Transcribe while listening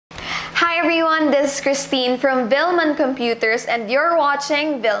Hi everyone, this is Christine from VillMan Computers and you're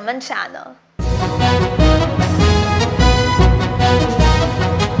watching VillMan Channel.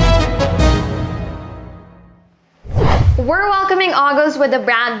 We're welcoming August with a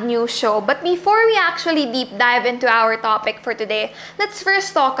brand new show, but before we actually deep dive into our topic for today, let's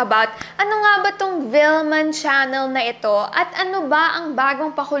first talk about ano nga ba tong VillMan Channel na ito at ano ba ang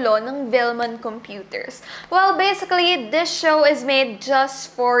bagong pakulo ng VillMan Computers. Well, basically, this show is made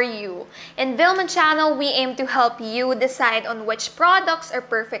just for you. In VillMan Channel, we aim to help you decide on which products are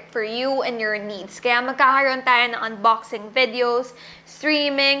perfect for you and your needs. Kaya magkakaroon tayo ng unboxing videos,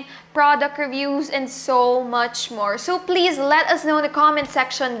 streaming, product reviews, and so much more. So please let us know in the comment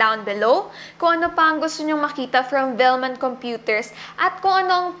section down below kung ano pa ang gusto nyong makita from VillMan Computers at kung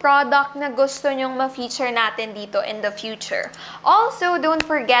ano ang product na gusto nyong ma-feature natin dito in the future. Also, don't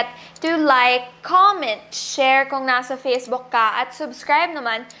forget to like, comment, share kung nasa Facebook ka at subscribe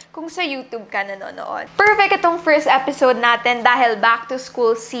naman kung sa YouTube ka nanonood. Perfect itong first episode natin dahil back to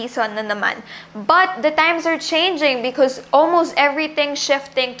school season na naman. But the times are changing because almost everything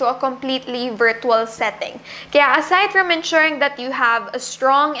shifting to a completely virtual setting. Kaya aside from ensuring that you have a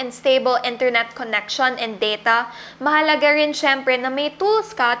strong and stable internet connection and data, mahalaga rin syempre na may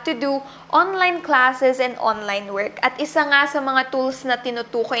tools ka to do online classes and online work. At isa nga sa mga tools na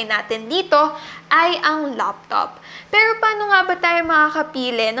tinutukoy natin dito ay ang laptop. Pero paano nga ba tayo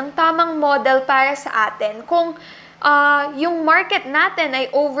makakapili ng tamang model para sa atin kung yung market natin ay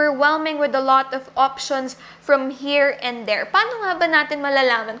overwhelming with a lot of options from here and there? Paano nga ba natin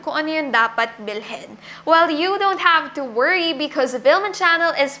malalaman kung ano yung dapat bilhin? Well, you don't have to worry because VillMan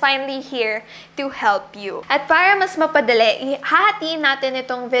Channel is finally here to help you. At para mas mapadali, hahatiin natin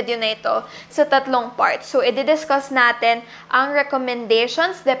itong video na ito sa tatlong parts. So, i-discuss natin ang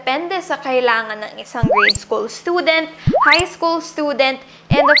recommendations depende sa kailangan ng isang grade school student, high school student,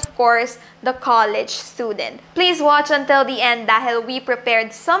 and of course, the college student. Please watch until the end dahil we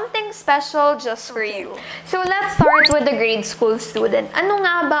prepared something special just for you. So let's start with the grade school student. Ano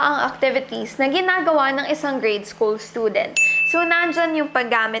nga ba ang activities na ginagawa ng isang grade school student? So nandyan yung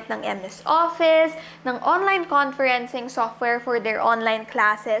paggamit ng MS Office, ng online conferencing software for their online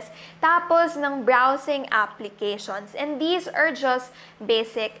classes, tapos ng browsing applications. And these are just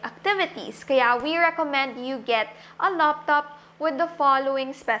basic activities. Kaya we recommend you get a laptop with the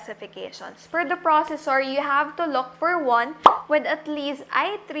following specifications. For the processor, you have to look for one with at least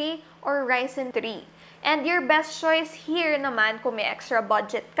i3 or Ryzen 3. And your best choice here naman, kung may extra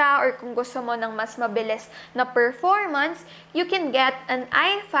budget ka or kung gusto mo ng mas mabilis na performance, you can get an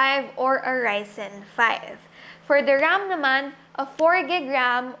i5 or a Ryzen 5. For the RAM naman, a 4GB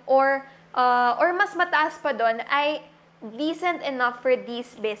RAM or mas mataas pa doon ay decent enough for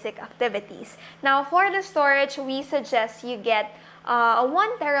these basic activities. Now, for the storage, we suggest you get a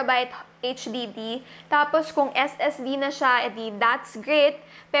 1TB HDD. Tapos, kung SSD na siya, edi that's great.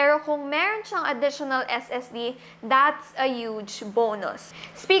 Pero kung meron siyang additional SSD, that's a huge bonus.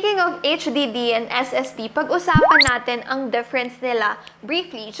 Speaking of HDD and SSD, pag-usapan natin ang difference nila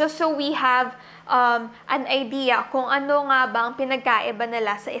briefly, just so we have an idea kung ano nga bang pinagkaiba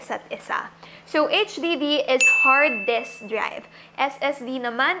nila sa isa't isa. So, HDD is hard disk drive. SSD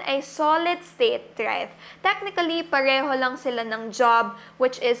naman ay solid state drive. Technically, pareho lang sila ng job,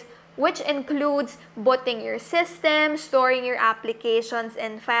 which includes booting your system, storing your applications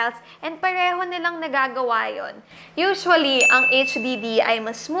and files, and pareho nilang nagagawa yon. Usually, ang HDD ay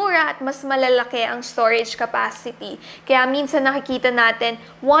mas mura at mas malalaki ang storage capacity. Kaya minsan nakikita natin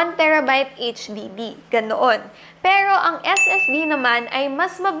 1TB HDD, ganoon. Pero ang SSD naman ay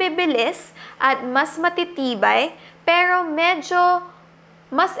mas mabibilis at mas matitibay, pero medyo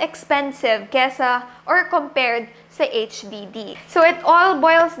mas expensive kesa or compared sa HDD. So it all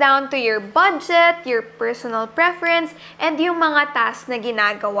boils down to your budget, your personal preference, and yung mga tasks na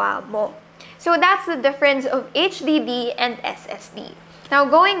ginagawa mo. So that's the difference of HDD and SSD. Now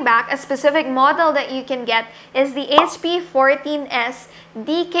going back, a specific model that you can get is the HP 14S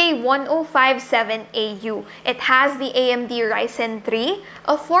DK1057AU. It has the AMD Ryzen 3,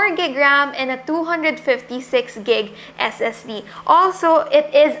 a 4GB RAM, and a 256GB SSD. Also, it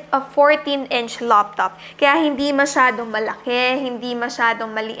is a 14-inch laptop. Kaya hindi masyadong malaki, hindi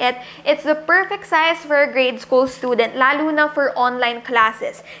masyadong maliit. It's the perfect size for a grade school student, lalo na for online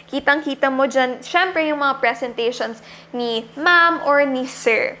classes. Kitang-kita mo dyan, syempre yung mga presentations ni ma'am or ni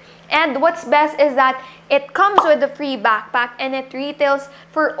sir. And what's best is that it comes with a free backpack and it retails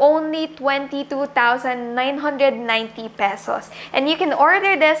for only 22,990 pesos. And you can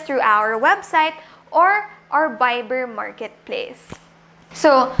order this through our website or our Viber marketplace.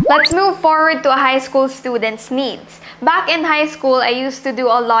 So, let's move forward to a high school student's needs. Back in high school, I used to do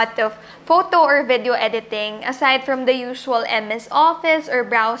a lot of photo or video editing aside from the usual MS Office or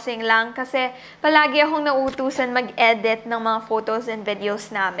browsing lang kasi palagi akong nauutusan mag-edit ng mga photos and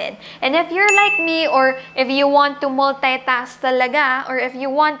videos namin. And if you're like me or if you want to multitask talaga or if you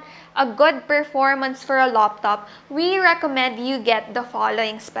want a good performance for a laptop, we recommend you get the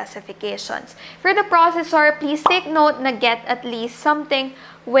following specifications. For the processor, please take note na get at least something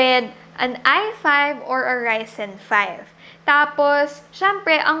with an i5 or a Ryzen 5. Tapos,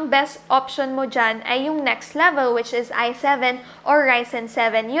 syempre, ang best option mo dyan ay yung next level, which is i7 or Ryzen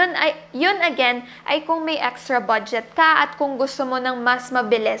 7. Yun again, ay kung may extra budget ka at kung gusto mo ng mas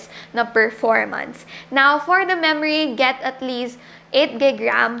mabilis na performance. Now, for the memory, get at least 8 gig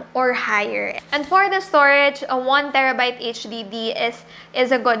RAM or higher. And for the storage, a 1 terabyte HDD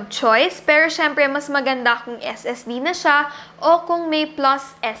is a good choice. Pero syempre, mas maganda kung SSD na siya o kung may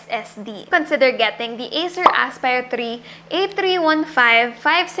plus SSD. Consider getting the Acer Aspire 3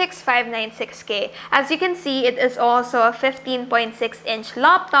 A315-56596K. As you can see, it is also a 15.6-inch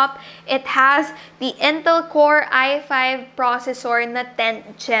laptop. It has the Intel Core i5 processor na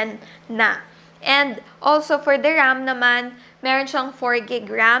 10th Gen na. And also for the RAM naman, meron siyang 4 gig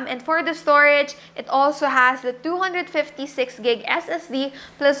RAM. And for the storage, it also has the 256 gig SSD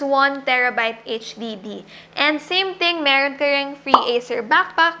plus 1 terabyte HDD. And same thing, meron ka ring free Acer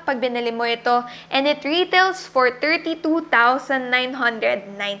backpack pag binili mo ito. And it retails for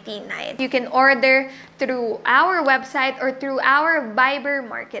 32,999. You can order through our website or through our Viber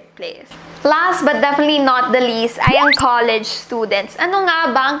marketplace. Last but definitely not the least ay ang college students. Ano nga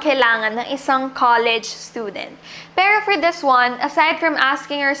ba ang kailangan ng isang college student? Pero for this one, aside from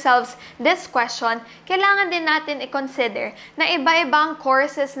asking ourselves this question, kailangan din natin i-consider na iba-ibang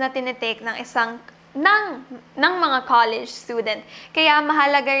courses na tinitake ng mga college student. Kaya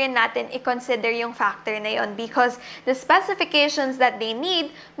mahalaga rin natin i-consider yung factor na yon because the specifications that they need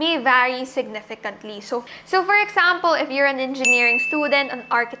may vary significantly. So for example, if you're an engineering student, an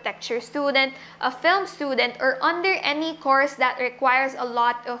architecture student, a film student, or under any course that requires a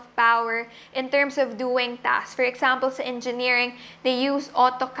lot of power in terms of doing tasks. For example, sa engineering, they use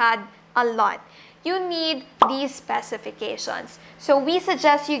AutoCAD a lot. You need these specifications. So we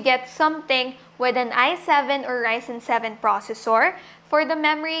suggest you get something with an i7 or Ryzen 7 processor. For the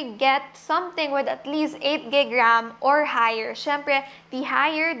memory, get something with at least 8 gig RAM or higher. Syempre, the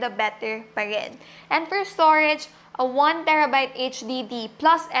higher, the better pa rin. And for storage, a 1 terabyte HDD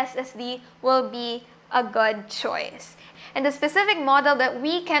plus SSD will be a good choice. And the specific model that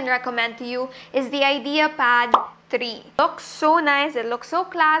we can recommend to you is the IdeaPad 3. It looks so nice, it looks so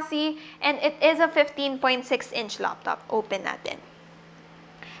classy, and it is a 15.6-inch laptop. Open natin.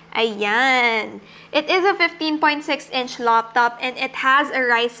 Ayan! It is a 15.6-inch laptop and it has a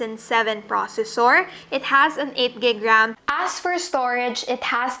Ryzen 7 processor. It has an 8 gig RAM. As for storage, it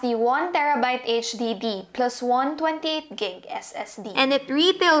has the 1 terabyte HDD plus 128 gig SSD. And it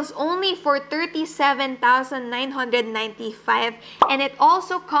retails only for 37,995 and it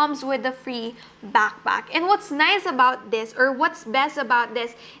also comes with a free backpack. And what's nice about this, or what's best about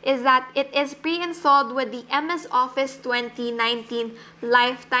this, is that it is pre-installed with the MS Office 2019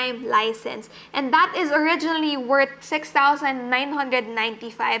 lifetime license. And that is originally worth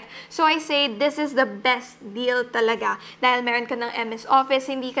 6,995. So I say this is the best deal talaga. Dahil meron ka ng MS Office,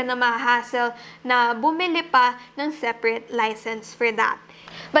 hindi ka na ma-hassle na bumili pa ng separate license for that.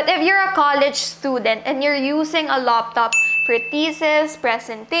 But if you're a college student and you're using a laptop for thesis,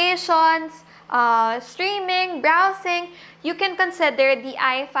 presentations, streaming, browsing, you can consider the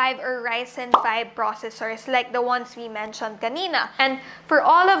i5 or Ryzen 5 processors like the ones we mentioned kanina. And for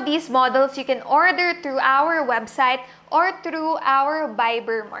all of these models, you can order through our website or through our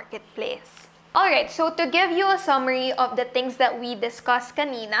Viber marketplace. Alright, so to give you a summary of the things that we discussed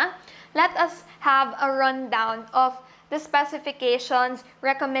kanina, let us have a rundown of the specifications,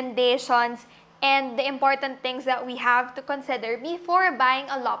 recommendations, and the important things that we have to consider before buying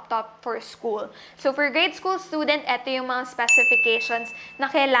a laptop for school. So for grade school student, ito yung mga specifications na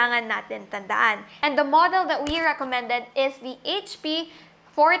kailangan natin tandaan. And the model that we recommended is the HP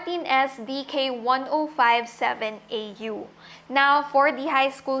 14S DK1057AU. Now, for the high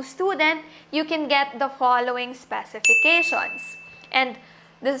school student, you can get the following specifications. And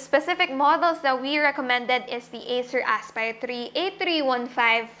the specific models that we recommended is the Acer Aspire 3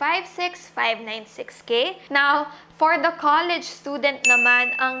 A315-56596K. Now, for the college student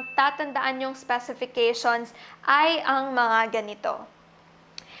naman, ang tatandaan yung specifications ay ang mga ganito.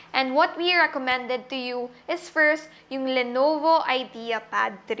 And what we recommended to you is first, yung Lenovo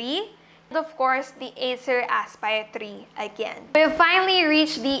IdeaPad 3. of course, the Acer Aspire 3 again. We've finally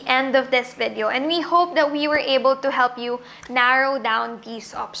reached the end of this video, and we hope that we were able to help you narrow down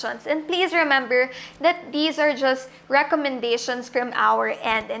these options. And please remember that these are just recommendations from our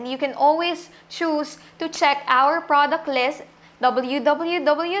end, and you can always choose to check our product list,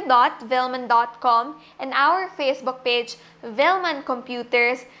 www.villman.com, and our Facebook page, VillMan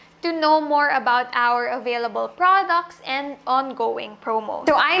Computers, to know more about our available products and ongoing promos.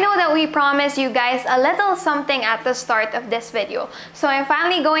 So I know that we promised you guys a little something at the start of this video. So I'm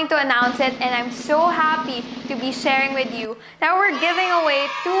finally going to announce it, and I'm so happy to be sharing with you that we're giving away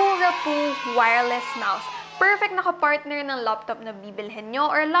 2 Rapoo wireless mouse. Perfect na ka-partner ng laptop na bibilhin nyo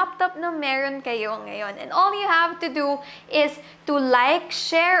or laptop na meron kayo ngayon. And all you have to do is to like,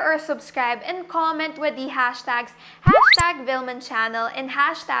 share, or subscribe and comment with the hashtags #VillMan Channel and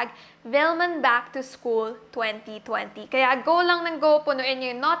 #VillMan Back to School 2020. Kaya go lang ng go, punuin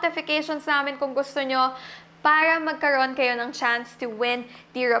nyo yung notifications namin kung gusto nyo para magkaroon kayo ng chance to win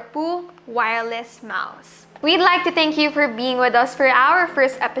the Rapoo wireless mouse. We'd like to thank you for being with us for our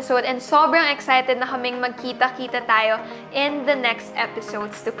first episode, and sobrang excited na kaming magkita-kita tayo in the next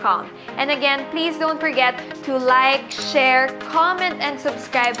episodes to come. And again, please don't forget to like, share, comment, and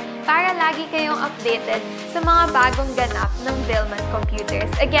subscribe para lagi kayong updated sa mga bagong ganap ng VillMan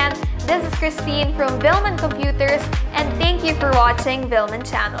Computers. Again, this is Christine from VillMan Computers, and thank you for watching VillMan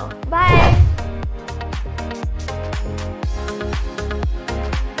Channel. Bye!